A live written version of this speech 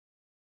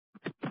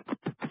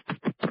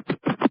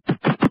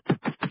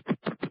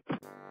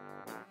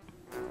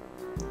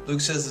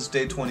Luke says it's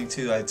day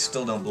 22. I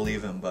still don't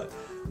believe him, but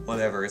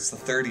whatever. It's the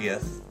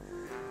 30th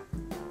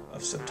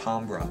of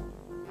September.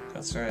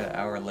 Got started an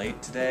hour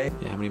late today.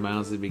 Yeah, how many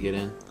miles did we get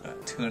in?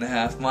 Got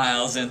 2.5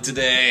 miles in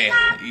today.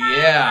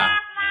 Yeah.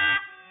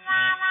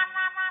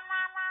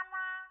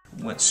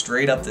 Went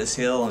straight up this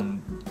hill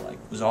and like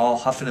was all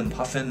huffing and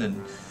puffing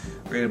and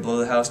ready to blow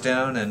the house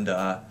down, and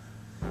got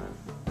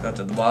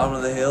to the bottom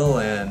of the hill,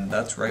 and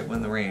that's right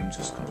when the rain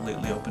just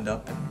completely opened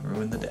up and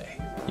ruined the day.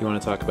 You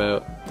want to talk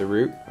about the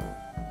route?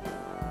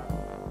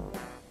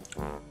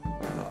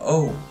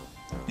 Oh,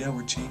 yeah,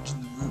 we're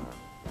changing the route.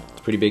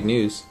 It's pretty big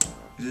news.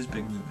 It is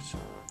big news.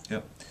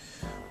 Yep.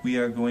 We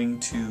are going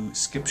to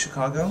skip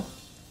Chicago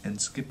and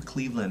skip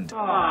Cleveland.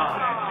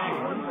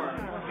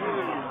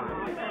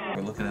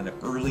 We're looking at an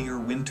earlier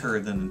winter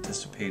than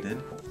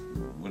anticipated.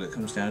 What it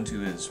comes down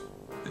to is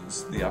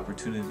the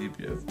opportunity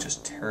of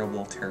just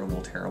terrible,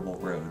 terrible, terrible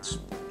roads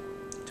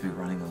to be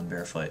running on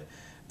barefoot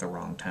at the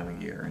wrong time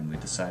of year, and we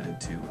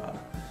decided to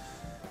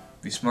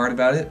be smart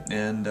about it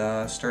and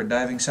start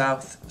diving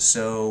south.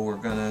 So we're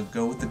gonna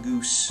go with the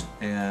goose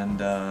and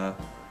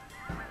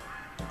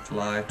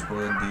fly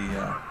toward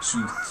the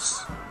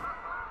souths.